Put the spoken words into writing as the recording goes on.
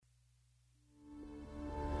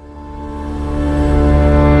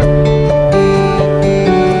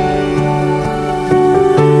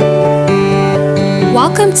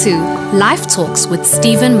Welcome to Life Talks with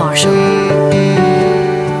Stephen Marshall.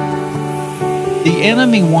 The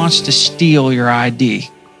enemy wants to steal your ID.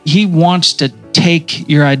 He wants to take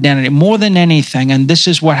your identity more than anything. And this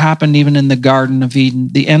is what happened even in the Garden of Eden.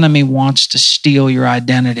 The enemy wants to steal your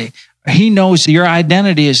identity. He knows your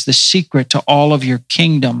identity is the secret to all of your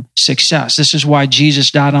kingdom success. This is why Jesus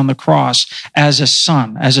died on the cross as a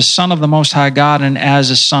son of the Most High God and as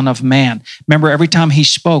a son of man. Remember, every time he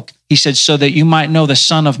spoke, he said, so that you might know the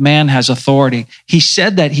Son of Man has authority. He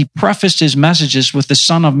said that he prefaced his messages with the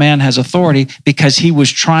Son of Man has authority because he was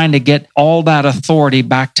trying to get all that authority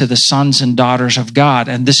back to the sons and daughters of God.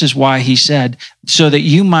 And this is why he said, so that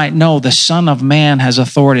you might know the Son of Man has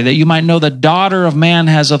authority, that you might know the daughter of man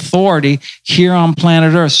has authority here on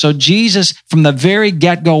planet Earth. So Jesus, from the very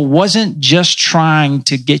get-go, wasn't just trying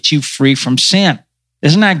to get you free from sin.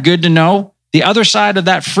 Isn't that good to know? The other side of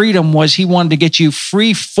that freedom was he wanted to get you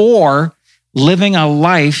free for living a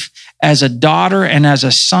life as a daughter and as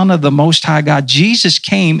a son of the Most High God. Jesus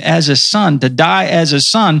came as a son to die as a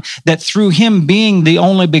son, that through him being the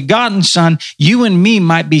only begotten son, you and me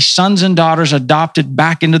might be sons and daughters adopted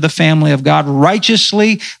back into the family of God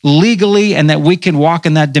righteously, legally, and that we can walk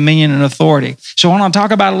in that dominion and authority. So I want to talk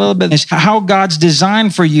about a little bit is how God's design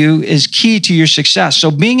for you is key to your success. So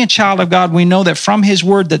being a child of God, we know that from his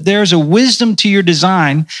word that there's a wisdom to your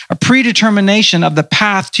design, a predetermination of the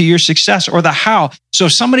path to your success or the how. So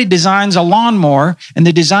if somebody designs a lawnmower and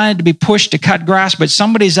they design it to be pushed to cut grass, but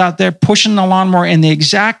somebody's out there pushing the lawnmower in the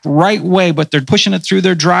exact right way, but they're pushing it through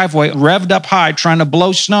their driveway, revved up high, trying to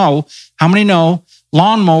blow snow. How many know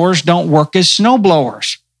lawnmowers don't work as snow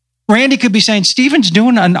blowers? Randy could be saying, Stephen's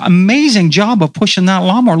doing an amazing job of pushing that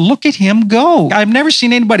lawnmower. Look at him go. I've never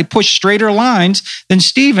seen anybody push straighter lines than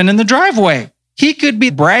Stephen in the driveway. He could be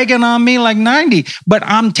bragging on me like 90, but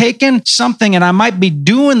I'm taking something and I might be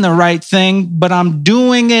doing the right thing, but I'm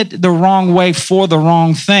doing it the wrong way for the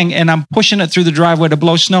wrong thing. And I'm pushing it through the driveway to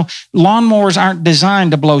blow snow. Lawnmowers aren't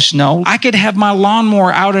designed to blow snow. I could have my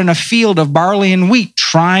lawnmower out in a field of barley and wheat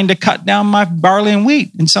trying to cut down my barley and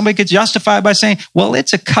wheat. And somebody could justify it by saying, well,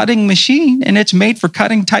 it's a cutting machine and it's made for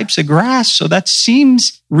cutting types of grass. So that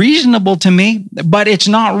seems reasonable to me, but it's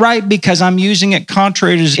not right because I'm using it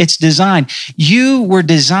contrary to its design. You were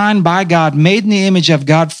designed by God, made in the image of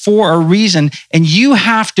God for a reason, and you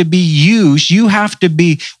have to be used. You have to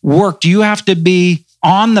be worked. You have to be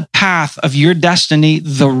on the path of your destiny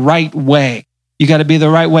the right way. You got to be the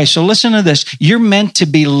right way. So listen to this. You're meant to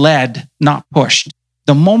be led, not pushed.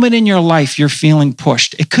 The moment in your life you're feeling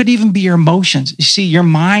pushed, it could even be your emotions. You see, your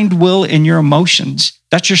mind, will, and your emotions,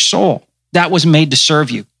 that's your soul. That was made to serve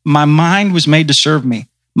you. My mind was made to serve me.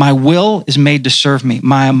 My will is made to serve me.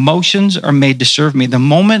 My emotions are made to serve me. The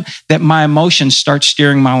moment that my emotions start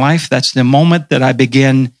steering my life, that's the moment that I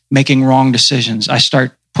begin making wrong decisions. I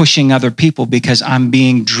start pushing other people because I'm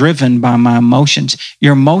being driven by my emotions.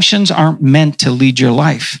 Your emotions aren't meant to lead your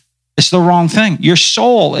life. It's the wrong thing. Your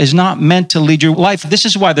soul is not meant to lead your life. This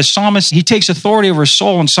is why the psalmist, he takes authority over his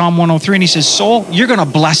soul in Psalm 103, and he says, soul, you're going to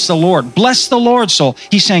bless the Lord. Bless the Lord, soul.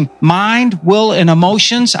 He's saying, mind, will, and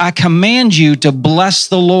emotions, I command you to bless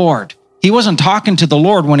the Lord. He wasn't talking to the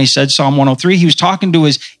Lord when he said Psalm 103. He was talking to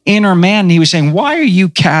his inner man, and he was saying, why are you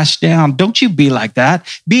cast down? Don't you be like that.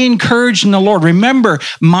 Be encouraged in the Lord. Remember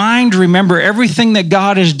everything that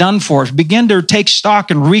God has done for us. Begin to take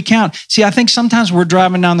stock and recount. See, I think sometimes we're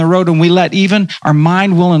driving down the road and we let even our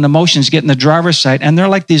mind, will, and emotions get in the driver's seat, and they're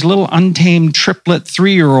like these little untamed triplet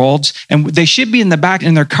 3-year-olds, and they should be in the back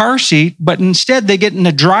in their car seat, but instead they get in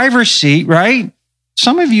the driver's seat, right?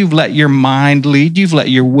 Some of you have let your mind lead. You've let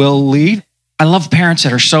your will lead. I love parents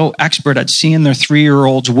that are so expert at seeing their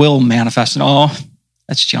 3-year-old's will manifesting. Oh,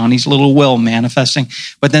 that's Johnny's little will manifesting.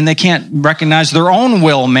 But then they can't recognize their own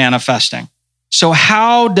will manifesting. So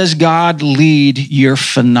how does God lead your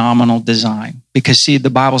phenomenal design? Because see, the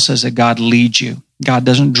Bible says that God leads you. God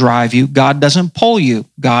doesn't drive you. God doesn't pull you.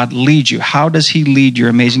 God leads you. How does he lead your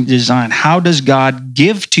amazing design? How does God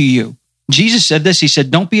give to you? Jesus said this. He said,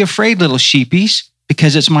 don't be afraid, little sheepies,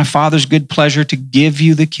 because it's my Father's good pleasure to give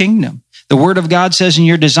you the kingdom. The word of God says in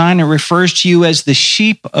your design, it refers to you as the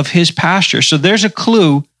sheep of his pasture. So there's a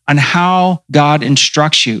clue on how God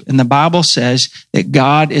instructs you. And the Bible says that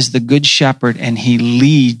God is the good shepherd and he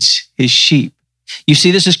leads his sheep. You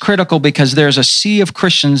see, this is critical because there's a sea of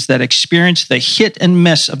Christians that experience the hit and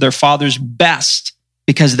miss of their Father's best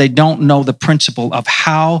because they don't know the principle of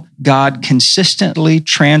how God consistently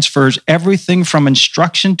transfers everything from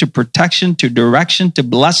instruction to protection to direction to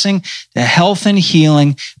blessing to health and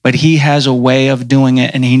healing, but he has a way of doing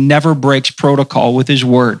it and he never breaks protocol with his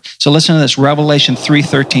word. So listen to this, Revelation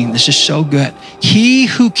 3:13. This is so good. He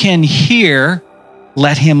who can hear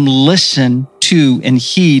let him listen to and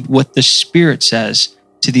heed what the Spirit says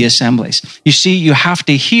to the assemblies. You see, you have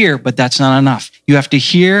to hear, but that's not enough. You have to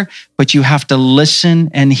hear, but you have to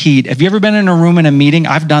listen and heed. Have you ever been in a room in a meeting?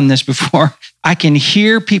 I've done this before. I can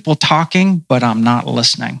hear people talking, but I'm not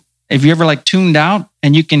listening. Have you ever tuned out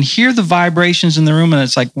and you can hear the vibrations in the room and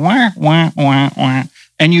it's like, wah, wah, wah, wah,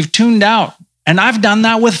 and you've tuned out. And I've done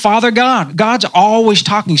that with Father God. God's always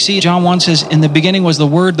talking. See, John 1 says, in the beginning was the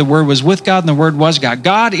Word was with God, and the Word was God.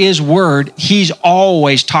 God is Word. He's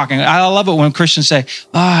always talking. I love it when Christians say,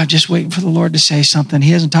 I'm just waiting for the Lord to say something.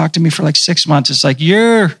 He hasn't talked to me for 6 months. It's like,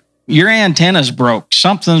 your antenna's broke.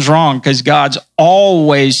 Something's wrong because God's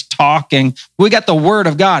always talking. We got the Word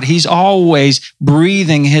of God. He's always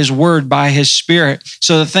breathing His Word by His Spirit.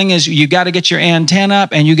 So the thing is, you got to get your antenna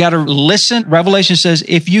up and you got to listen. Revelation says,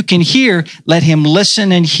 if you can hear, let him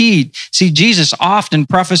listen and heed. See, Jesus often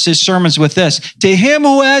prefaces his sermons with this: to him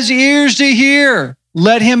who has ears to hear,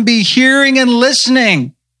 let him be hearing and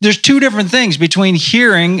listening. There's two different things between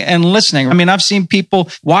hearing and listening. I mean, I've seen people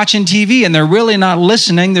watching TV and they're really not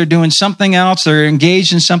listening. They're doing something else. They're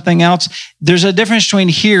engaged in something else. There's a difference between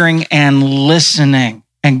hearing and listening.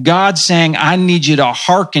 And God's saying, I need you to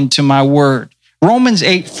hearken to my word. Romans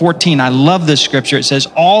 8:14, I love this scripture. It says,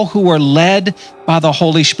 all who are led by the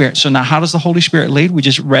Holy Spirit. So now how does the Holy Spirit lead? We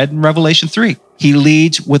just read in Revelation 3. He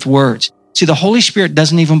leads with words. See, the Holy Spirit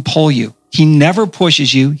doesn't even pull you. He never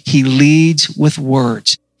pushes you. He leads with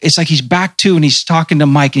words. It's like he's back to and he's talking to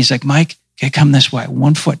Mike. And he's like, Mike, okay, come this way,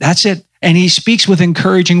 1 foot. That's it. And he speaks with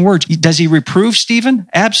encouraging words. Does he reprove Stephen?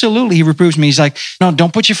 Absolutely. He reproves me. He's like, no,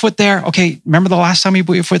 don't put your foot there. Okay, remember the last time you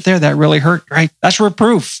put your foot there? That really hurt, right? That's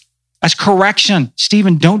reproof. That's correction.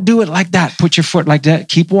 Stephen, don't do it like that. Put your foot like that.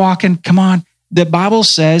 Keep walking. Come on. The Bible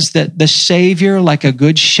says that the Savior, like a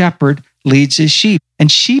good shepherd, leads his sheep.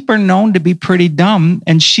 And sheep are known to be pretty dumb,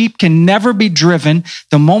 and sheep can never be driven.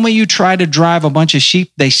 The moment you try to drive a bunch of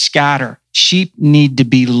sheep, they scatter. Sheep need to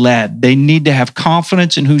be led. They need to have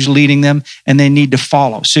confidence in who's leading them, and they need to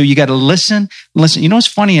follow. So you got to listen. You know what's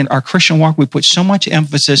funny? In our Christian walk, we put so much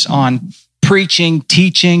emphasis on preaching,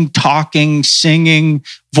 teaching, talking, singing,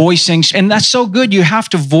 voicing. And that's so good. You have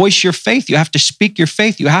to voice your faith. You have to speak your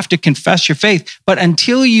faith. You have to confess your faith. But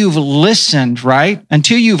until you've listened, right?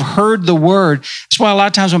 Until you've heard the word. That's why a lot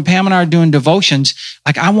of times when Pam and I are doing devotions,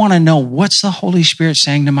 I want to know, what's the Holy Spirit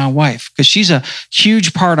saying to my wife? Because she's a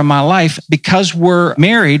huge part of my life. Because we're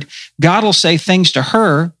married, God will say things to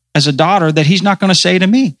her as a daughter that he's not going to say to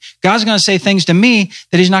me. God's going to say things to me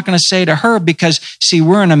that he's not going to say to her because, see,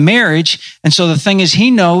 we're in a marriage. And so the thing is,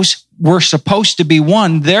 he knows we're supposed to be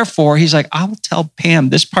one. Therefore, he's like, I'll tell Pam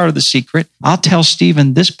this part of the secret. I'll tell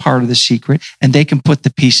Stephen this part of the secret, and they can put the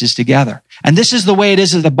pieces together. And this is the way it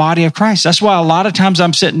is in the body of Christ. That's why a lot of times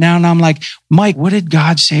I'm sitting down and I'm like, Mike, what did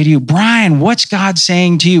God say to you? Brian, what's God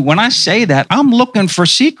saying to you? When I say that, I'm looking for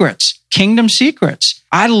secrets, kingdom secrets.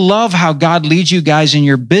 I love how God leads you guys in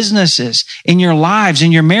your businesses, in your lives,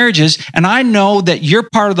 in your marriages. And I know that you're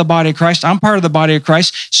part of the body of Christ. I'm part of the body of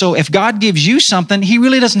Christ. So if God gives you something, he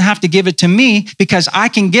really doesn't have to give it to me because I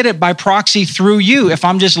can get it by proxy through you if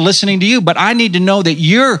I'm just listening to you. But I need to know that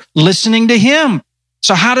you're listening to him.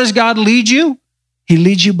 So how does God lead you? He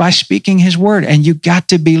leads you by speaking his word, and you got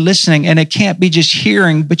to be listening. And it can't be just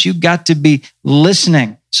hearing, but you got to be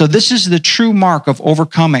listening. So this is the true mark of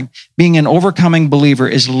overcoming. Being an overcoming believer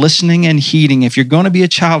is listening and heeding. If you're going to be a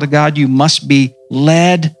child of God, you must be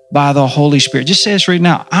led by the Holy Spirit. Just say this right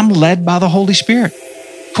now. I'm led by the Holy Spirit.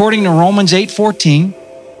 According to Romans 8:14,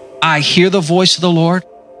 I hear the voice of the Lord.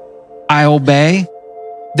 I obey.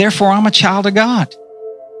 Therefore, I'm a child of God.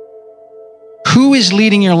 Who is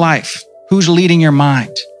leading your life? Who's leading your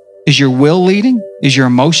mind? Is your will leading? Is your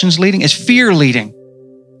emotions leading? Is fear leading?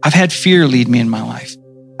 I've had fear lead me in my life.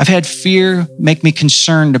 I've had fear make me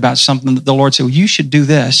concerned about something that the Lord said, well, you should do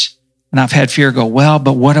this. And I've had fear go, well,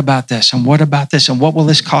 but what about this? And what about this? And what will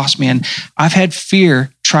this cost me? And I've had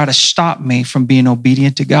fear try to stop me from being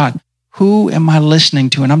obedient to God. Who am I listening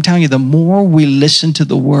to? And I'm telling you, the more we listen to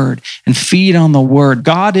the word and feed on the word,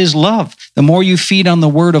 God is love. The more you feed on the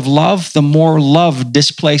word of love, the more love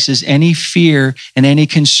displaces any fear and any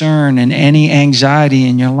concern and any anxiety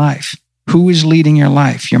in your life. Who is leading your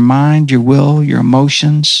life? Your mind, your will, your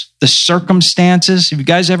emotions, the circumstances. Have you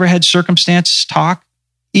guys ever had circumstances talk?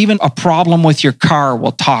 Even a problem with your car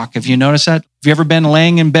will talk. Have you noticed that? Have you ever been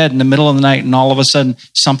laying in bed in the middle of the night and all of a sudden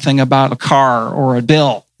something about a car or a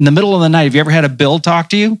bill? In the middle of the night, have you ever had a bill talk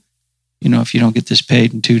to you? You know, if you don't get this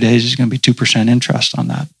paid in 2 days, there's going to be 2% interest on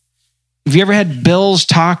that. Have you ever had bills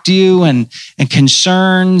talk to you and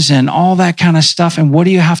concerns and all that kind of stuff? And what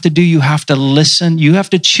do you have to do? You have to listen. You have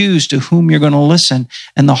to choose to whom you're going to listen.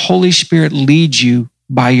 And the Holy Spirit leads you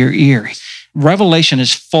by your ear. Revelation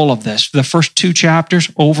is full of this. The first 2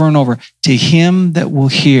 chapters, over and over. To him that will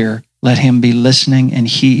hear, let him be listening and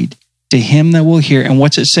heed. To him that will hear. And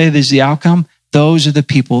what's it say is the outcome? Those are the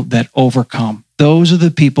people that overcome. Those are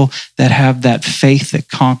the people that have that faith that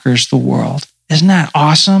conquers the world. Isn't that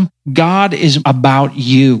awesome? God is about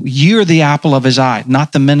you. You're the apple of his eye,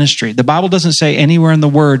 not the ministry. The Bible doesn't say anywhere in the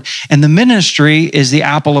word, and the ministry is the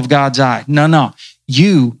apple of God's eye. No.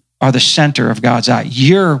 You are the center of God's eye.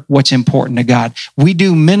 You're what's important to God. We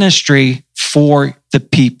do ministry for the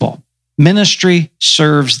people. Ministry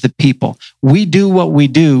serves the people. We do what we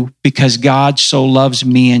do because God so loves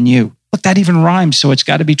me and you. Look, that even rhymes, so it's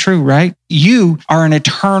got to be true, right? You are an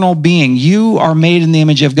eternal being. You are made in the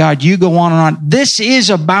image of God. You go on and on. This is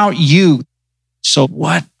about you. So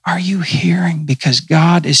what are you hearing? Because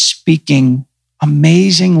God is speaking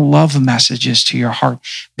amazing love messages to your heart.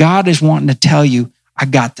 God is wanting to tell you, I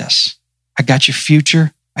got this. I got your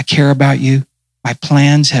future. I care about you. My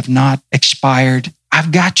plans have not expired.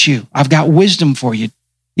 I've got you. I've got wisdom for you.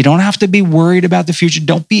 You don't have to be worried about the future.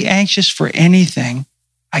 Don't be anxious for anything.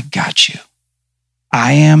 I got you.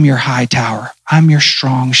 I am your high tower. I'm your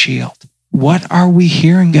strong shield. What are we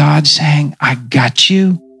hearing God saying? I got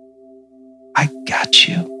you. I got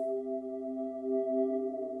you.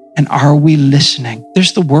 And are we listening?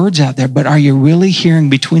 There's the words out there, but are you really hearing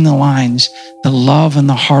between the lines the love and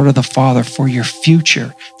the heart of the Father for your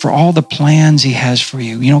future, for all the plans he has for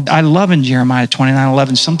you? You know, I love in Jeremiah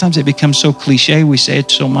 29:11, sometimes it becomes so cliche, we say it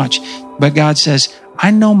so much, but God says, I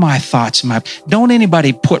know my thoughts. Don't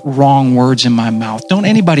anybody put wrong words in my mouth. Don't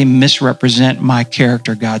anybody misrepresent my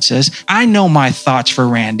character, God says. I know my thoughts for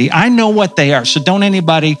Randy. I know what they are. So don't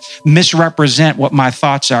anybody misrepresent what my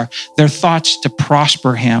thoughts are. They're thoughts to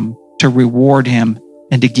prosper him, to reward him,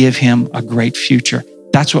 and to give him a great future.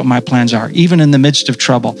 That's what my plans are. Even in the midst of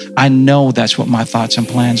trouble, I know that's what my thoughts and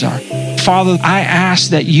plans are. Father, I ask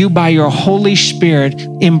that you, by your Holy Spirit,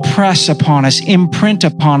 impress upon us, imprint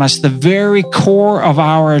upon us the very core of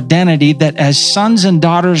our identity, that as sons and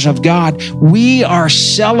daughters of God, we are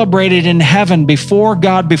celebrated in heaven before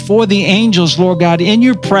God, before the angels, Lord God, in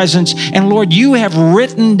your presence. And Lord, you have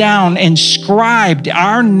written down, inscribed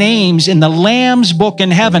our names in the Lamb's book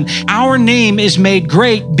in heaven. Our name is made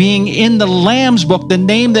great being in the Lamb's book, the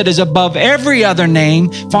name that is above every other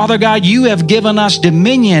name. Father God, you have given us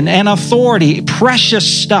dominion and authority,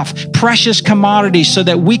 precious stuff, precious commodities, so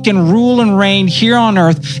that we can rule and reign here on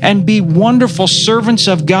earth and be wonderful servants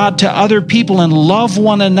of God to other people and love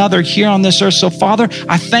one another here on this earth. So Father,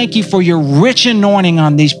 I thank you for your rich anointing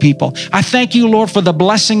on these people. I thank you, Lord, for the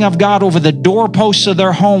blessing of God over the doorposts of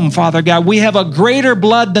their home, Father God. We have a greater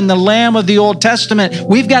blood than the Lamb of the Old Testament.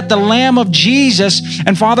 We've got the Lamb of Jesus.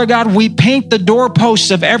 And Father God, we paint the doorposts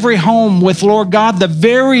of every home with, Lord God, the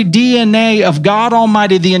very DNA of God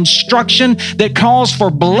Almighty, the instruction that calls for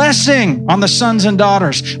blessing on the sons and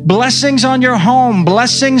daughters, blessings on your home,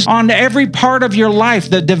 blessings on every part of your life.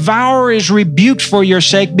 The devourer is rebuked for your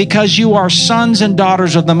sake because you are sons and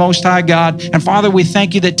daughters of the Most High God. And Father, we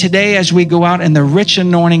thank you that today, as we go out in the rich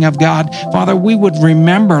anointing of God, Father, we would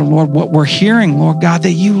remember, Lord, what we're hearing, Lord God,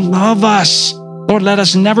 that you love us. Lord, let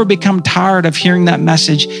us never become tired of hearing that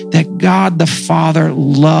message that God the Father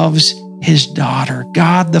loves his daughter.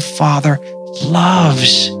 God the Father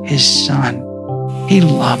loves his son. He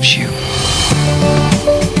loves you.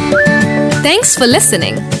 Thanks for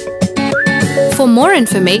listening. For more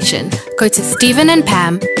information, go to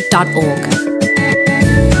stephenandpam.org.